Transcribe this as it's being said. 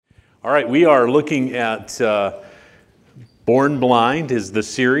All right, we are looking at Born Blind is the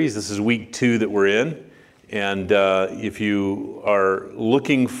series. This is week 2 that we're in. And if you are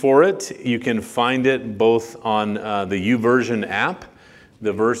looking for it, you can find it both on the YouVersion app.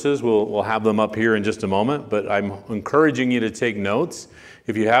 The verses, we'll have them up here in just a moment, but I'm encouraging you to take notes.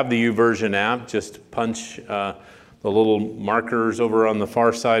 If you have the YouVersion app, just punch the little markers over on the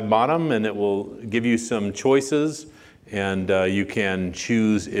far side bottom, and it will give you some choices, and you can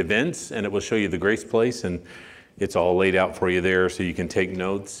choose events, and it will show you the Grace Place, and it's all laid out for you there so you can take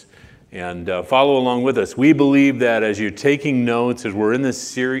notes and follow along with us. We believe that as you're taking notes, as we're in this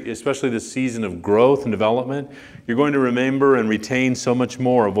series, especially this season of growth and development, you're going to remember and retain so much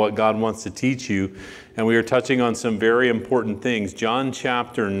more of what God wants to teach you. And we are touching on some very important things. John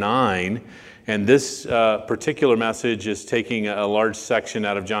chapter 9, and this particular message is taking a large section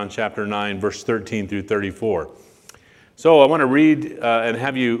out of John chapter 9, verse 13 through 34. So I want to read and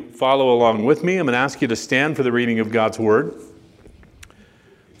have you follow along with me. I'm going to ask you to stand for the reading of God's Word.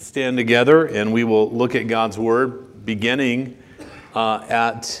 Stand together, and we will look at God's Word beginning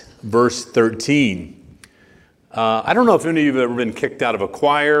at verse 13. I don't know if any of you have ever been kicked out of a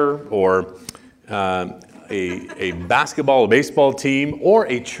choir or a basketball or baseball team or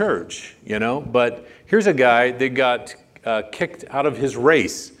a church, but here's a guy that got kicked out of his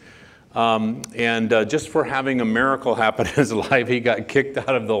race. And just for having a miracle happen in his life, he got kicked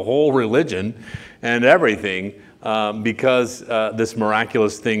out of the whole religion and everything because this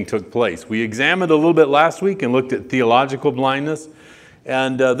miraculous thing took place. We examined a little bit last week and looked at theological blindness,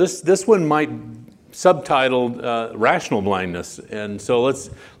 and this one might subtitled rational blindness. And so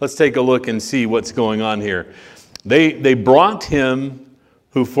let's take a look and see what's going on here. They brought him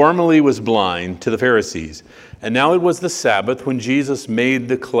who formerly was blind to the Pharisees. And now it was the Sabbath when Jesus made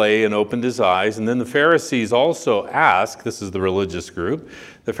the clay and opened his eyes. And then the Pharisees also asked, this is the religious group,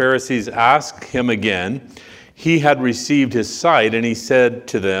 the Pharisees asked him again. He had received his sight, and he said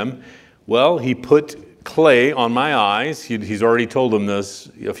to them, well, he put clay on my eyes. He's already told them this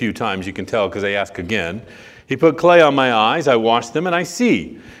a few times, you can tell because they ask again. He put clay on my eyes, I washed them, and I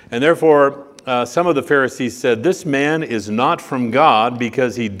see. And therefore, some of the Pharisees said, this man is not from God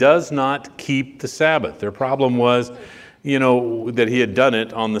because he does not keep the Sabbath. Their problem was, that he had done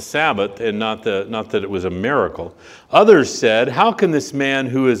it on the Sabbath and not that it was a miracle. Others said, how can this man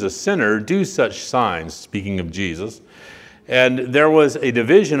who is a sinner do such signs? Speaking of Jesus. And there was a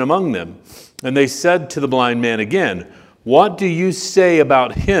division among them. And they said to the blind man again, what do you say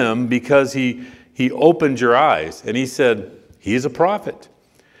about him because he opened your eyes? And he said, he is a prophet.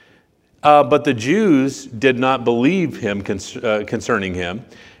 But the Jews did not believe him concerning him,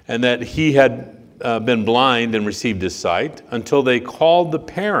 and that he had been blind and received his sight, until they called the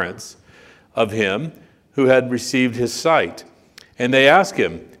parents of him who had received his sight. And they asked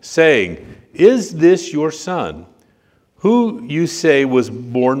him, saying, is this your son, who you say was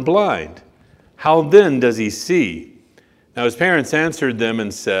born blind? How then does he see? Now his parents answered them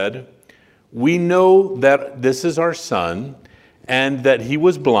and said, we know that this is our son, and that he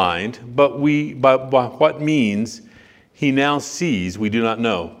was blind, but by what means he now sees, we do not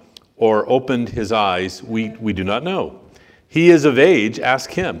know, or opened his eyes, we do not know. He is of age, ask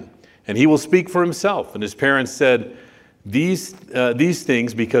him, and he will speak for himself. And his parents said these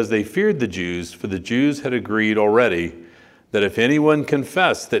things because they feared the Jews, for the Jews had agreed already that if anyone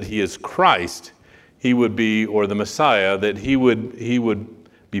confessed that he is Christ, he would be, or the Messiah, that he would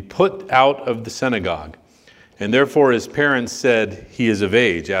be put out of the synagogue. And therefore his parents said, he is of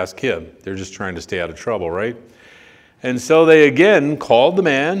age, ask him. They're just trying to stay out of trouble, right? And so they again called the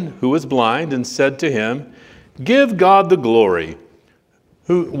man who was blind and said to him, give God the glory.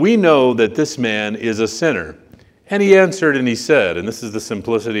 We know that this man is a sinner. And he answered and he said, and this is the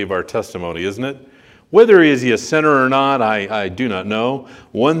simplicity of our testimony, isn't it? Whether is he a sinner or not, I do not know.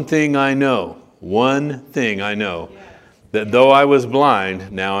 One thing I know, that though I was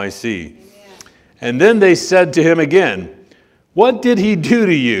blind, now I see. And then they said to him again, what did he do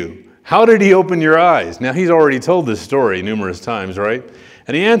to you? How did he open your eyes? Now he's already told this story numerous times, right?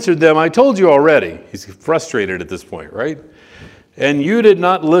 And he answered them, I told you already. He's frustrated at this point, right? And you did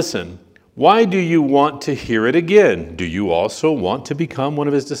not listen. Why do you want to hear it again? Do you also want to become one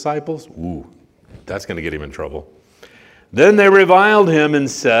of his disciples? Ooh, that's going to get him in trouble. Then they reviled him and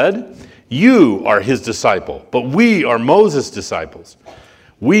said, you are his disciple, but we are Moses' disciples.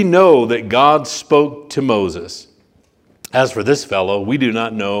 We know that God spoke to Moses. As for this fellow, we do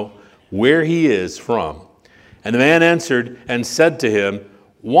not know where he is from. And the man answered and said to him,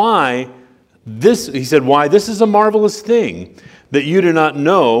 why this is a marvelous thing, that you do not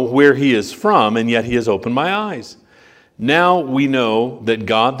know where he is from, and yet he has opened my eyes. Now we know that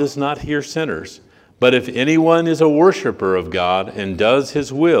God does not hear sinners, but if anyone is a worshiper of God and does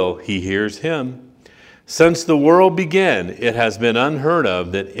his will, he hears him. Since the world began, it has been unheard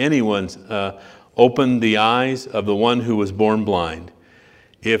of that anyone opened the eyes of the one who was born blind.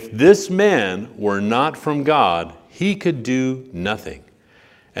 If this man were not from God, he could do nothing.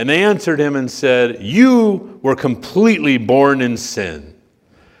 And they answered him and said, you were completely born in sin.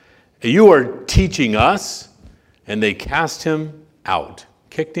 You are teaching us. And they cast him out,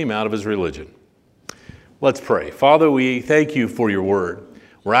 kicked him out of his religion. Let's pray. Father, we thank you for your word.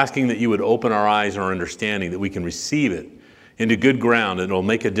 We're asking that you would open our eyes and our understanding, that we can receive it into good ground, and it will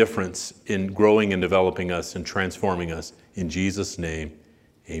make a difference in growing and developing us and transforming us. In Jesus' name,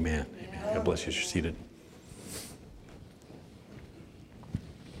 amen. Amen. God bless you. You're seated.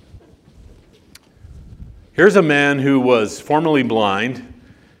 Here's a man who was formerly blind.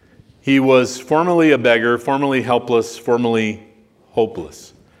 He was formerly a beggar, formerly helpless, formerly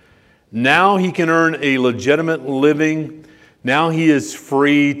hopeless. Now he can earn a legitimate living. Now he is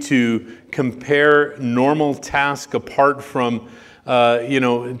free to compare normal tasks apart from, to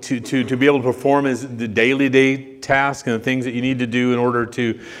be able to perform the daily task and the things that you need to do in order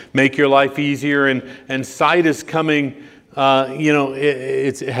to make your life easier. And sight is coming.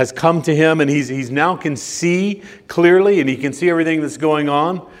 It has come to him, and he's now can see clearly, and he can see everything that's going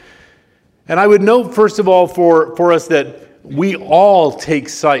on. And I would note, first of all, for us that we all take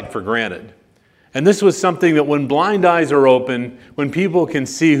sight for granted. And this was something that when blind eyes are open, when people can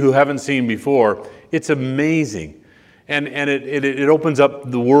see who haven't seen before, it's amazing. And it opens up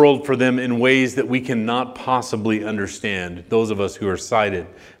the world for them in ways that we cannot possibly understand, those of us who are sighted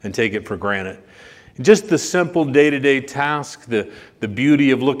and take it for granted. Just the simple day-to-day task, the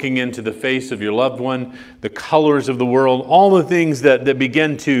beauty of looking into the face of your loved one, the colors of the world, all the things that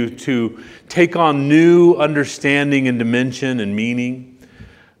begin to take on new understanding and dimension and meaning.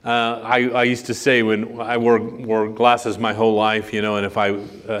 I used to say, when I wore glasses my whole life, and if I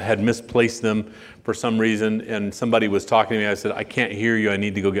had misplaced them for some reason and somebody was talking to me, I said, I can't hear you, I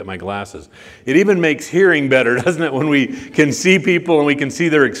need to go get my glasses. It even makes hearing better, doesn't it, when we can see people and we can see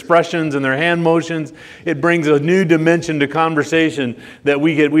their expressions and their hand motions. It brings a new dimension to conversation that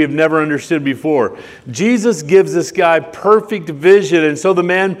we have never understood before. Jesus gives this guy perfect vision, and so the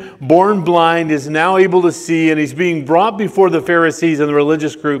man born blind is now able to see, and he's being brought before the Pharisees and the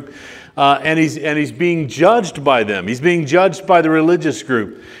religious group. And he's being judged by them. He's being judged by the religious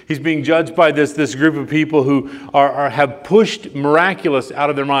group. He's being judged by this group of people who have pushed miraculous out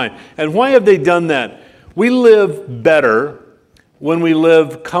of their mind. And why have they done that? We live better when we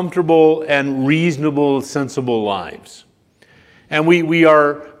live comfortable and reasonable, sensible lives. And we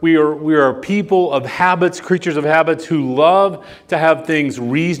are people of habits, creatures of habits, who love to have things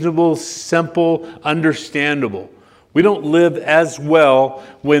reasonable, simple, understandable. We don't live as well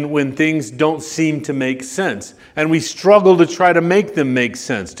when things don't seem to make sense. And we struggle to try to make them make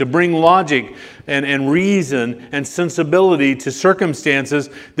sense, to bring logic and reason and sensibility to circumstances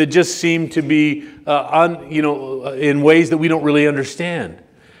that just seem to be in ways that we don't really understand.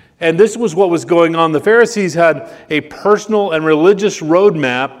 And this was what was going on. The Pharisees had a personal and religious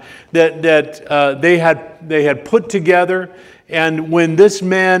roadmap that they had put together. And when this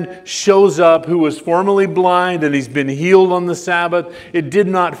man shows up who was formerly blind and he's been healed on the Sabbath, it did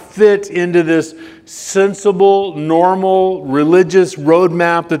not fit into this sensible, normal, religious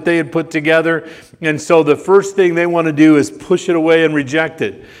roadmap that they had put together. And so the first thing they want to do is push it away and reject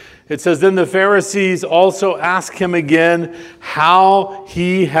it. It says, then the Pharisees also asked him again how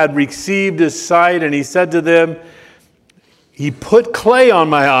he had received his sight. And he said to them, he put clay on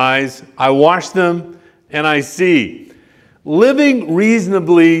my eyes, I washed them, and I see. Living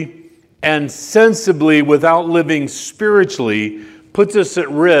reasonably and sensibly without living spiritually puts us at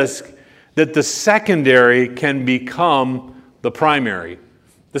risk that the secondary can become the primary.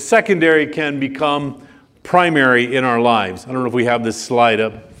 The secondary can become primary in our lives. I don't know if we have this slide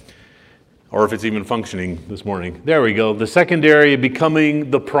up or if it's even functioning this morning. There we go. The secondary becoming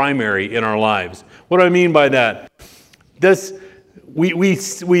the primary in our lives. What do I mean by that?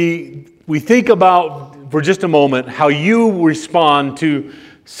 We think about, for just a moment, how you respond to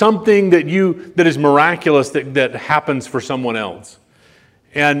something that is miraculous that happens for someone else.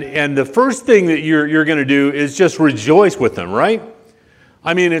 And the first thing that you're going to do is just rejoice with them, right?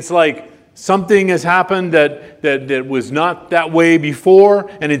 I mean, it's like something has happened that was not that way before,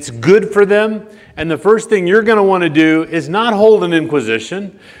 and it's good for them. And the first thing you're going to want to do is not hold an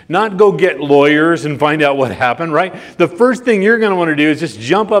inquisition, not go get lawyers and find out what happened, right? The first thing you're going to want to do is just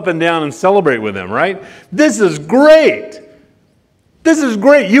jump up and down and celebrate with them, right? This is great. This is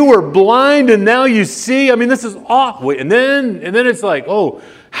great. You were blind and now you see. I mean, this is awesome. And then it's like, oh,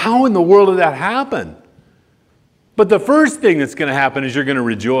 how in the world did that happen? But the first thing that's going to happen is you're going to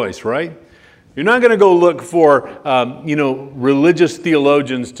rejoice, right? You're not going to go look for, religious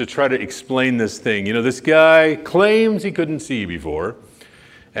theologians to try to explain this thing. This guy claims he couldn't see before.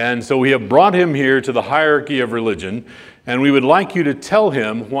 And so we have brought him here to the hierarchy of religion. And we would like you to tell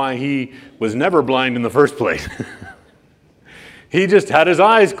him why he was never blind in the first place. He just had his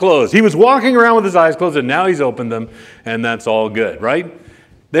eyes closed. He was walking around with his eyes closed, and now he's opened them, and that's all good, right?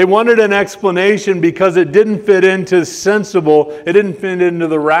 They wanted an explanation because it didn't fit into sensible, it didn't fit into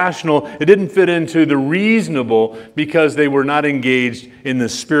the rational, it didn't fit into the reasonable, because they were not engaged in the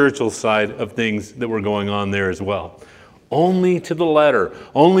spiritual side of things that were going on there as well. Only to the letter,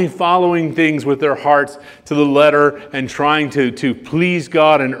 only following things with their hearts to the letter and trying to please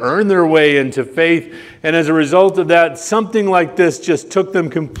God and earn their way into faith. And as a result of that, something like this just took them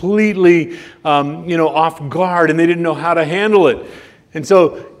completely off guard, and they didn't know how to handle it. And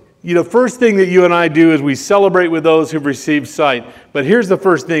so, first thing that you and I do is we celebrate with those who've received sight. But here's the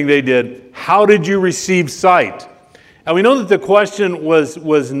first thing they did. How did you receive sight? And we know that the question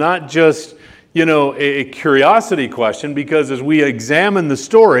was not just a curiosity question, because as we examine the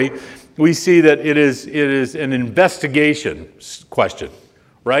story, we see that it is an investigation question,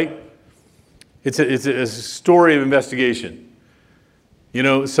 right? It's a story of investigation.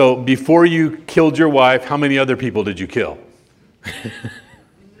 So before you killed your wife, how many other people did you kill?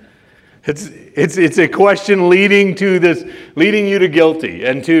 It's a question leading you to guilty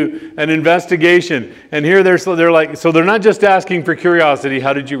and to an investigation. And here they're not just asking for curiosity.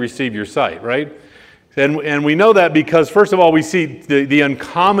 How did you receive your sight, right? And we know that because, first of all, we see the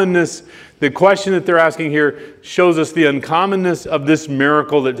uncommonness. The question that they're asking here shows us the uncommonness of this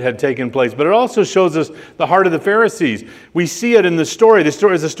miracle that had taken place. But it also shows us the heart of the Pharisees. We see it in the story. As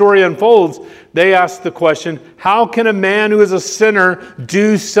the story unfolds, they ask the question, how can a man who is a sinner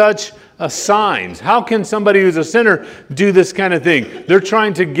do such signs? How can somebody who's a sinner do this kind of thing? They're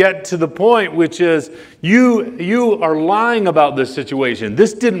trying to get to the point, which is, you are lying about this situation.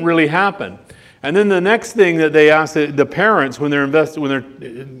 This didn't really happen. And then the next thing that they ask the parents when they're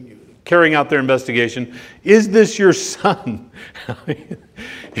carrying out their investigation, is this your son?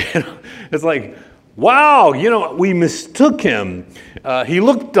 It's like, wow, we mistook him. He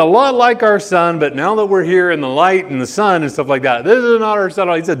looked a lot like our son, but now that we're here in the light and the sun and stuff like that, this is not our son.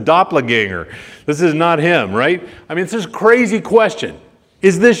 He's a doppelganger. This is not him, right? I mean, it's this crazy question.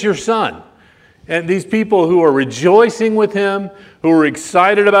 Is this your son? And these people who are rejoicing with him, who are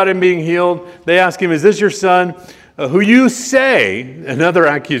excited about him being healed, they ask him, is this your son? Who you say, another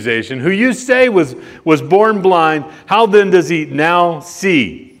accusation, who you say was born blind, how then does he now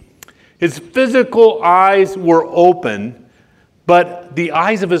see? His physical eyes were open, but the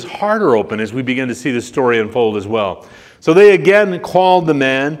eyes of his heart are open as we begin to see the story unfold as well. So they again called the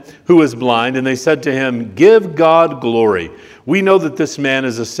man who was blind, and they said to him, give God glory. We know that this man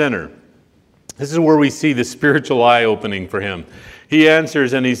is a sinner. This is where we see the spiritual eye opening for him. He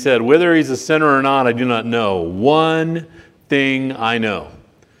answers and he said, whether he's a sinner or not, I do not know. One thing I know,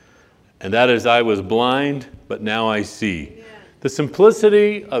 and that is I was blind, but now I see. Yeah. The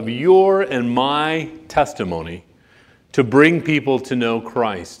simplicity of your and my testimony to bring people to know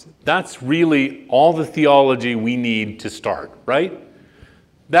Christ. That's really all the theology we need to start, right?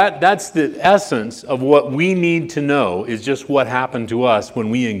 That's the essence of what we need to know, is just what happened to us when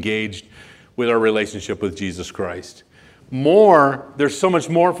we engaged with our relationship with Jesus Christ. There's so much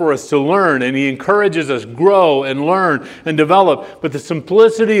more for us to learn, and he encourages us grow and learn and develop. But the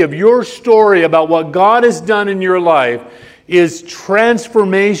simplicity of your story about what God has done in your life is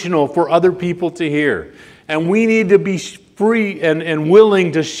transformational for other people to hear. And we need to be free and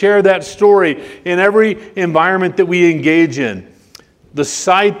willing to share that story in every environment that we engage in. The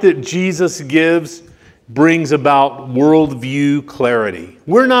sight that Jesus gives brings about worldview clarity.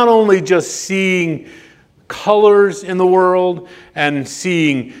 We're not only just seeing colors in the world and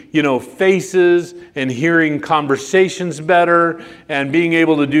seeing, faces and hearing conversations better and being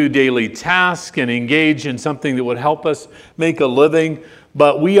able to do daily tasks and engage in something that would help us make a living,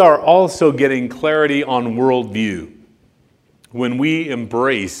 but we are also getting clarity on worldview when we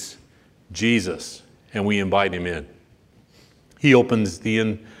embrace Jesus and we invite him in. He opens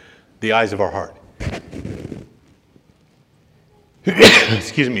the eyes of our heart.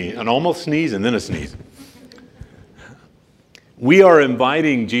 Excuse me, an almost sneeze and then a sneeze. We are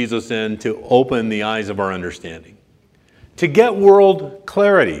inviting Jesus in to open the eyes of our understanding, to get world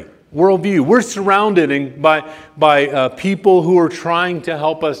clarity, worldview. We're surrounded by people who are trying to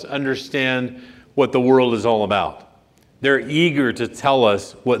help us understand what the world is all about. They're eager to tell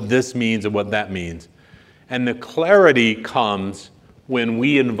us what this means and what that means. And the clarity comes when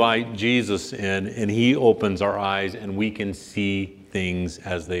we invite Jesus in and he opens our eyes and we can see things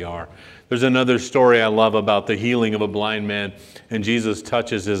as they are. There's another story I love about the healing of a blind man, and Jesus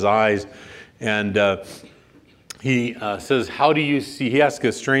touches his eyes and he says, how do you see? He asks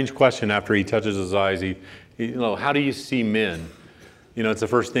a strange question after he touches his eyes. How do you see men? It's the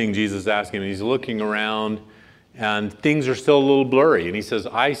first thing Jesus asked him. He's looking around and things are still a little blurry. And he says,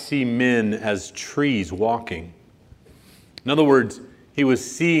 I see men as trees walking. In other words, he was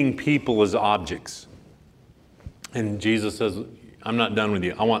seeing people as objects. And Jesus says, I'm not done with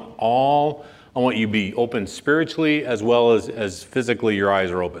you. I want you to be open spiritually as well as physically your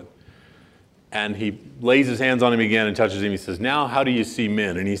eyes are open. And he lays his hands on him again and touches him. He says, now how do you see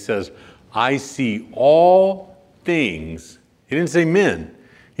men? And he says, I see all things. He didn't say men.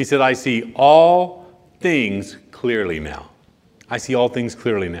 He said, I see all things clearly now. I see all things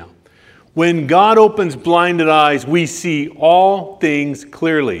clearly now. When God opens blinded eyes, we see all things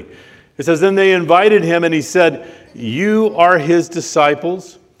clearly. It says, then they invited him and he said, you are his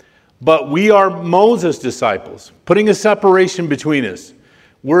disciples, but we are Moses' disciples, putting a separation between us.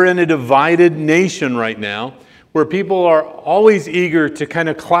 We're in a divided nation right now where people are always eager to kind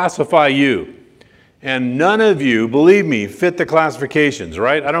of classify you. And none of you, believe me, fit the classifications,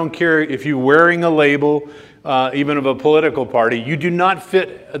 right? I don't care if you're wearing a label, even of a political party. You do not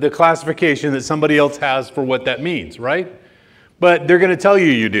fit the classification that somebody else has for what that means, right? But they're going to tell you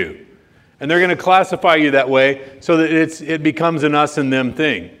you do. And they're going to classify you that way so that it becomes an us and them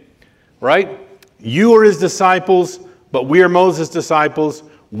thing, right? You are his disciples, but we are Moses' disciples.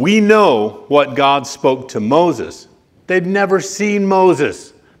 We know what God spoke to Moses. They'd never seen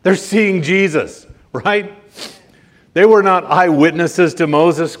Moses. They're seeing Jesus, right? They were not eyewitnesses to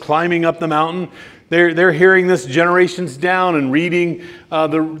Moses climbing up the mountain. They're hearing this generations down and reading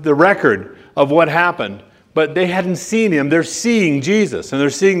the record of what happened. But they hadn't seen him. They're seeing Jesus, and they're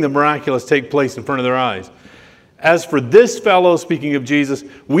seeing the miraculous take place in front of their eyes. As for this fellow, speaking of Jesus,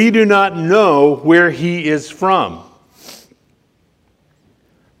 we do not know where he is from.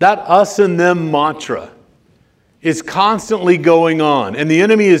 That us and them mantra is constantly going on, and the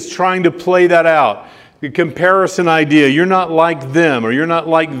enemy is trying to play that out. The comparison idea, you're not like them or you're not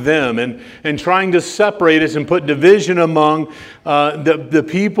like them, and trying to separate us and put division among the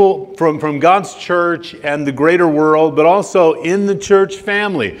people from God's church and the greater world, but also in the church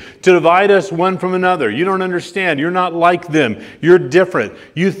family, to divide us one from another. You don't understand. You're not like them. You're different.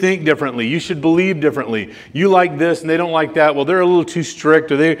 You think differently. You should believe differently. You like this and they don't like that. Well, they're a little too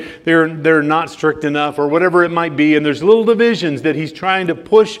strict, or they're not strict enough, or whatever it might be. And there's little divisions that he's trying to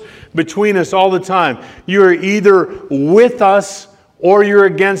push between us all the time. You're either with us or you're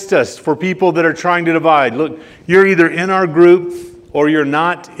against us for people that are trying to divide. Look, you're either in our group or you're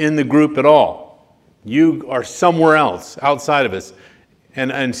not in the group at all. You are somewhere else outside of us.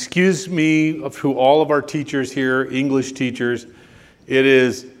 And excuse me to all of our teachers here, English teachers, it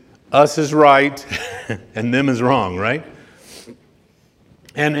is us is right and them is wrong, right?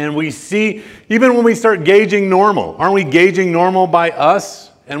 And we see, even when we start gauging normal, aren't we gauging normal by us?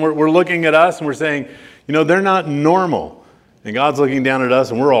 And we're looking at us and we're saying, they're not normal. And God's looking down at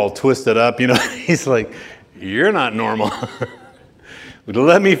us and we're all twisted up. He's like, you're not normal.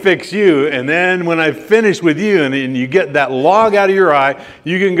 Let me fix you. And then when I finish with you and you get that log out of your eye,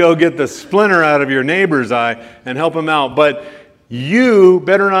 you can go get the splinter out of your neighbor's eye and help him out. But you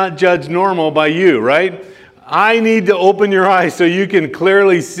better not judge normal by you, right? I need to open your eyes so you can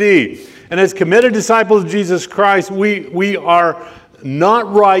clearly see. And as committed disciples of Jesus Christ, we are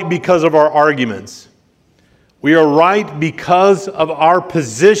not right because of our arguments. We are right because of our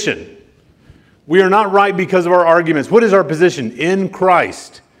position. We are not right because of our arguments. What is our position? In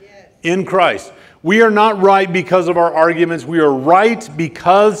Christ. Yes. In Christ. We are not right because of our arguments. We are right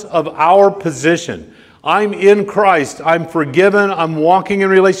because of our position. I'm in Christ. I'm forgiven. I'm walking in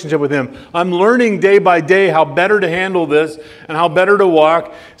relationship with Him. I'm learning day by day how better to handle this and how better to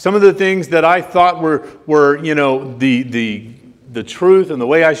walk. Some of the things that I thought were the truth and the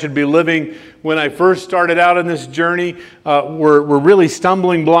way I should be living when I first started out in this journey were really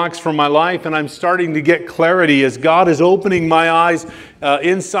stumbling blocks for my life, and I'm starting to get clarity as God is opening my eyes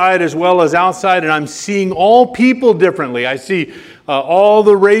inside as well as outside, and I'm seeing all people differently. I see all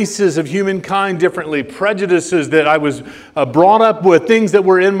the races of humankind differently, prejudices that I was brought up with, things that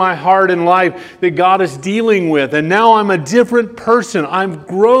were in my heart and life that God is dealing with. And now I'm a different person. I'm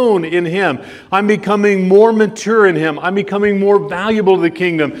grown in Him. I'm becoming more mature in Him. I'm becoming more valuable to the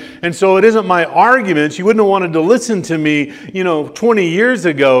kingdom. And so it isn't my arguments. You wouldn't have wanted to listen to me, 20 years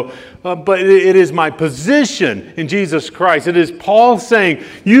ago. But it is my position in Jesus Christ. It is Paul saying,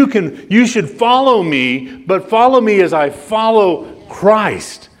 you should follow me, but follow me as I follow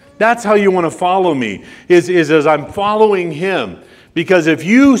Christ. That's how you want to follow me, is as I'm following Him. Because if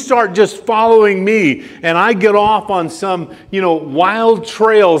you start just following me and I get off on some, wild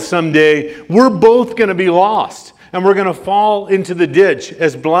trail someday, we're both going to be lost. And we're going to fall into the ditch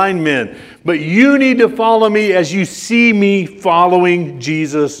as blind men. But you need to follow me as you see me following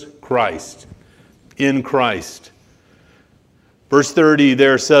Jesus Christ, in Christ. Verse 30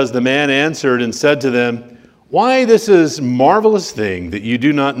 there says, the man answered and said to them, why, this is a marvelous thing that you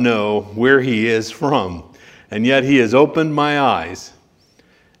do not know where he is from, and yet he has opened my eyes.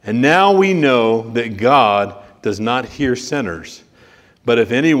 And now we know that God does not hear sinners, but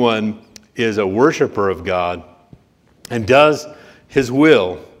if anyone is a worshiper of God and does His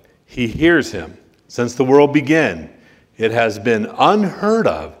will, He hears him. Since the world began, it has been unheard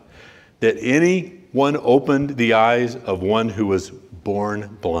of that anyone opened the eyes of one who was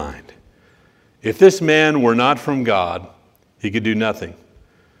born blind. If this man were not from God, he could do nothing.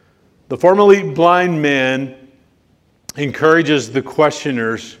 The formerly blind man encourages the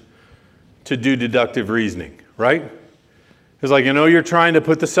questioners to do deductive reasoning, right? It's like, you're trying to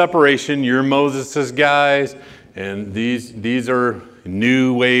put the separation. You're Moses' guys, and these are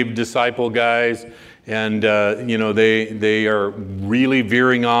new wave disciple guys. And, they are really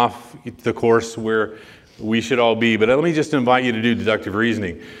veering off the course where we should all be. But let me just invite you to do deductive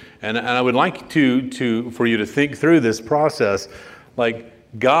reasoning. And I would like for you to think through this process.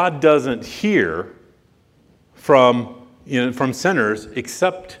 Like, God doesn't hear from sinners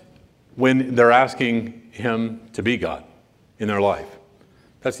except when they're asking Him to be God in their life.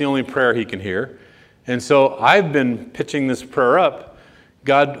 That's the only prayer He can hear. And so I've been pitching this prayer up.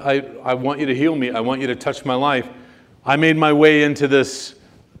 God, I want you to heal me. I want you to touch my life. I made my way into this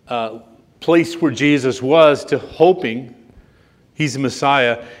place where Jesus was, to hoping He's the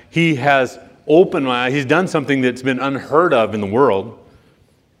Messiah. He has opened my eyes. He's done something that's been unheard of in the world,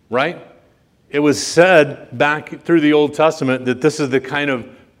 right? It was said back through the Old Testament that this is the kind of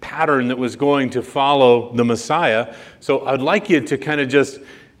pattern that was going to follow the Messiah. So I'd like you to kind of just,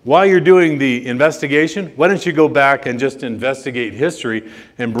 while you're doing the investigation, why don't you go back and just investigate history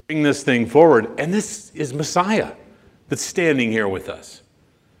and bring this thing forward? And this is Messiah that's standing here with us.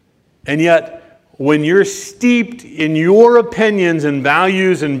 And yet, when you're steeped in your opinions and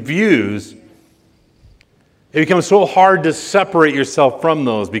values and views, it becomes so hard to separate yourself from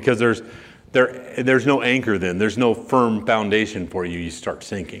those, because there's no anchor then. There's no firm foundation for you. You start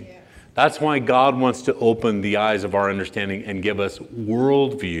sinking. Yeah. That's why God wants to open the eyes of our understanding and give us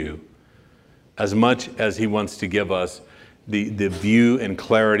worldview as much as He wants to give us the view and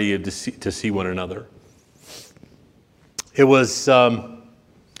clarity to see one another. It was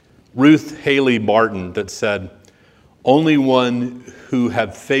Ruth Haley Barton that said, only one who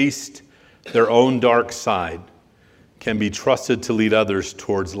have faced their own dark side can be trusted to lead others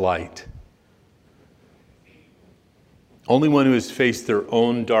towards light. Only one who has faced their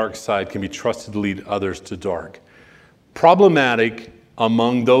own dark side can be trusted to lead others to dark. Problematic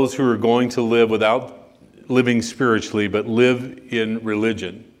among those who are going to live without living spiritually, but live in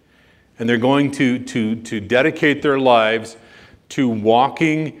religion. And they're going to dedicate their lives to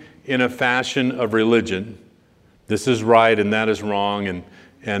walking in a fashion of religion. This is right and that is wrong,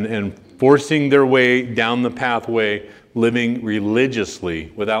 and forcing their way down the pathway, living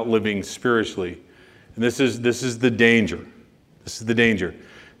religiously without living spiritually. And this is the danger. This is the danger,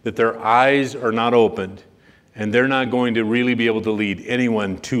 that their eyes are not opened, and they're not going to really be able to lead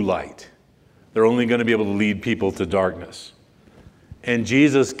anyone to light. They're only going to be able to lead people to darkness. And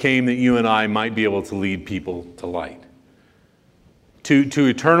Jesus came that you and I might be able to lead people to light. To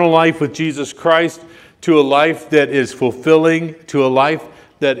eternal life with Jesus Christ, to a life that is fulfilling, to a life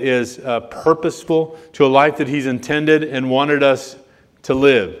that is purposeful, to a life that He's intended and wanted us to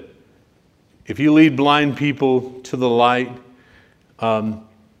live. If you lead blind people to the light, and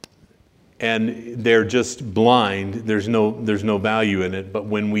they're just blind, there's no value in it. But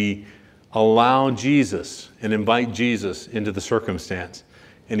when we allow Jesus and invite Jesus into the circumstance,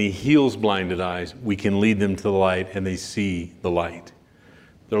 and He heals blinded eyes, we can lead them to the light, and they see the light.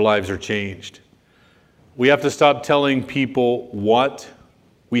 Their lives are changed. We have to stop telling people what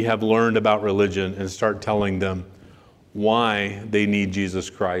we have learned about religion and start telling them why they need Jesus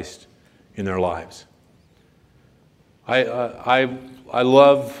Christ in their lives. I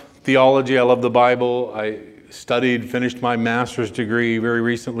love theology. I love the Bible. I finished my master's degree very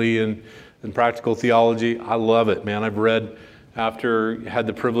recently in practical theology. I love it, man. I've read had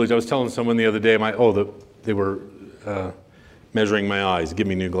the privilege. I was telling someone the other day, they were measuring my eyes. Give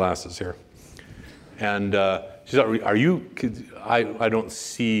me new glasses here. And she said, I don't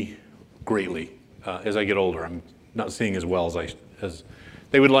see greatly as I get older. I'm not seeing as well as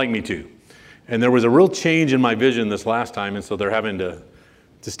they would like me to. And there was a real change in my vision this last time, and so they're having to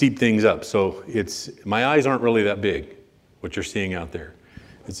steep things up. So my eyes aren't really that big, what you're seeing out there.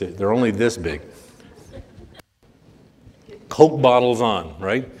 They're only this big. Coke bottles on,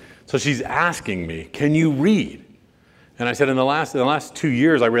 right? So she's asking me, can you read? And I said, in the last 2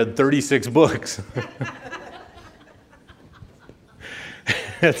 years, I read 36 books.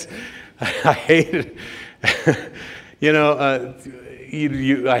 I hated, I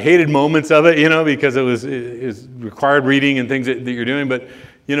hated moments of it, because it was required reading and things that you're doing. But,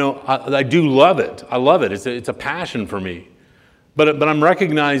 I do love it. I love it. It's a passion for me. But I'm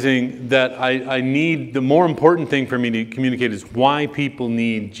recognizing that I need, the more important thing for me to communicate is why people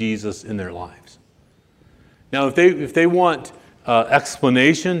need Jesus in their lives. Now, if they want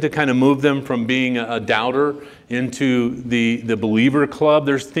explanation to kind of move them from being a doubter into the believer club,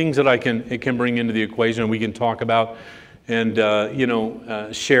 there's things that it can bring into the equation and we can talk about and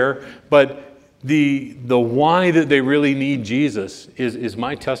share. But the why that they really need Jesus is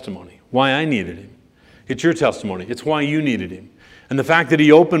my testimony. Why I needed him. It's your testimony. It's why you needed him. And the fact that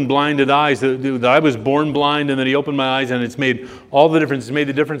he opened blinded eyes, that I was born blind and that he opened my eyes, and it's made all the difference. It's made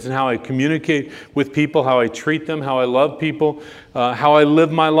the difference in how I communicate with people, how I treat them, how I love people, how I live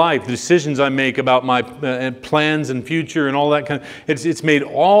my life, the decisions I make about my plans and future and all that kind of. It's made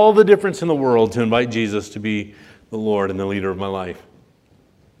all the difference in the world to invite Jesus to be the Lord and the leader of my life.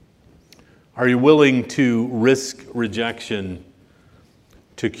 Are you willing to risk rejection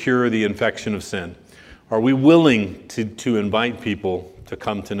to cure the infection of sin? Are we willing to invite people to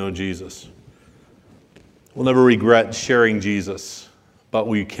come to know Jesus? We'll never regret sharing Jesus, but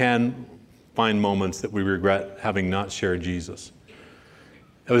we can find moments that we regret having not shared Jesus.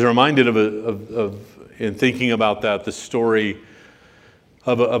 I was reminded in thinking about that, the story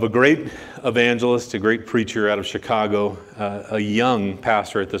of a great evangelist, a great preacher out of Chicago, a young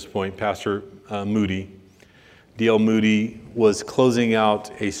pastor at this point, Pastor Moody. D.L. Moody was closing out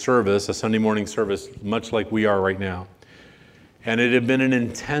a Sunday morning service, much like we are right now. And it had been an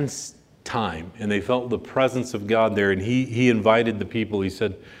intense time, and they felt the presence of God there. And he invited the people. He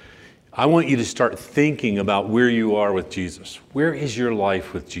said, I want you to start thinking about where you are with Jesus. Where is your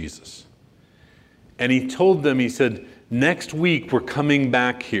life with Jesus? And he told them, he said, next week we're coming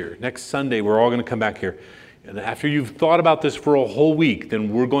back here. Next Sunday we're all going to come back here. And after you've thought about this for a whole week,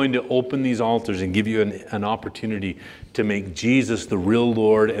 then we're going to open these altars and give you an opportunity to make Jesus the real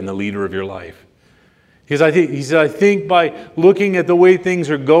Lord and the leader of your life. Because I think by looking at the way things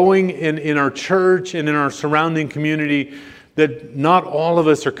are going in our church and in our surrounding community, that not all of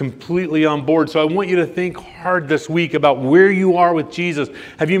us are completely on board. So I want you to think hard this week about where you are with Jesus.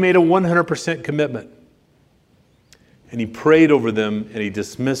 Have you made a 100% commitment? And he prayed over them and he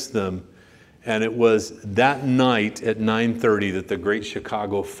dismissed them. And it was that night at 9:30 that the Great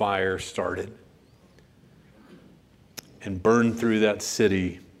Chicago Fire started and burned through that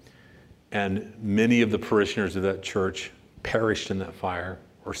city. And many of the parishioners of that church perished in that fire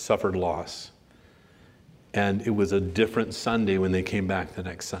or suffered loss. And it was a different Sunday when they came back the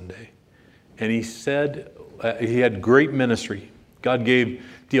next Sunday. And he said, he had great ministry. God gave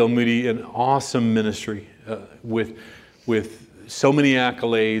D.L. Moody an awesome ministry with so many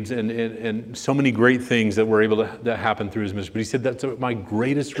accolades and so many great things that were able to happen through his ministry. But he said, that's my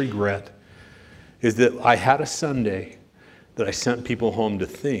greatest regret, is that I had a Sunday that I sent people home to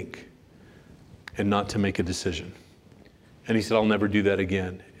think and not to make a decision. And he said, I'll never do that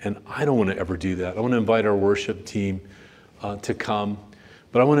again. And I don't want to ever do that. I want to invite our worship team to come,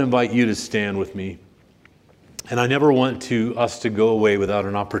 but I want to invite you to stand with me. And I never want us to go away without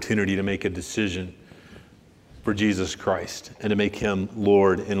an opportunity to make a decision for Jesus Christ and to make him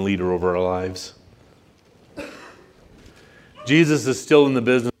Lord and leader over our lives. Jesus is still in the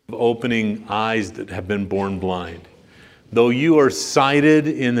business of opening eyes that have been born blind. Though you are sighted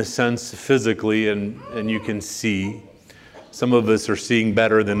in the sense physically and you can see, some of us are seeing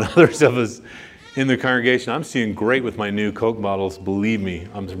better than others of us in the congregation. I'm seeing great with my new Coke bottles. Believe me,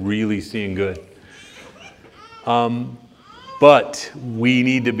 I'm really seeing good. But we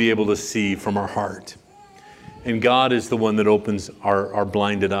need to be able to see from our heart. And God is the one that opens our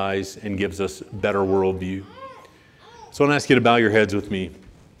blinded eyes and gives us better worldview. So I want to ask you to bow your heads with me.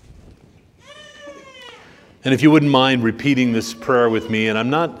 And if you wouldn't mind repeating this prayer with me, and I'm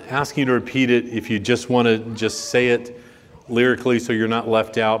not asking you to repeat it if you just want to just say it lyrically so you're not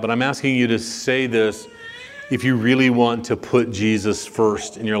left out, but I'm asking you to say this if you really want to put Jesus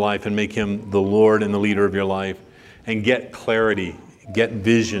first in your life and make him the Lord and the leader of your life and get clarity, get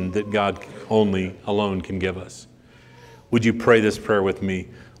vision that God only alone can give us. Would you pray this prayer with me?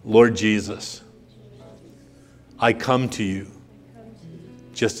 Lord Jesus, I come to you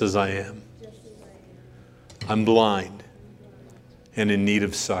just as I am. I'm blind and in need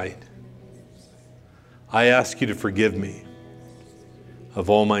of sight. I ask you to forgive me of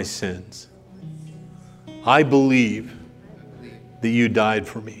all my sins. I believe that you died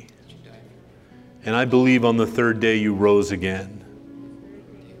for me. And I believe on the third day you rose again.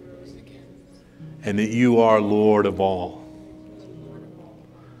 And that you are Lord of all.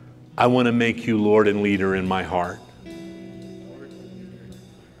 I want to make you Lord and leader in my heart.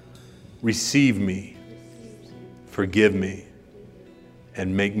 Receive me, forgive me,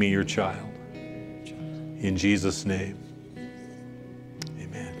 and make me your child. In Jesus' name,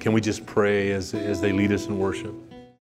 amen. Can we just pray as they lead us in worship?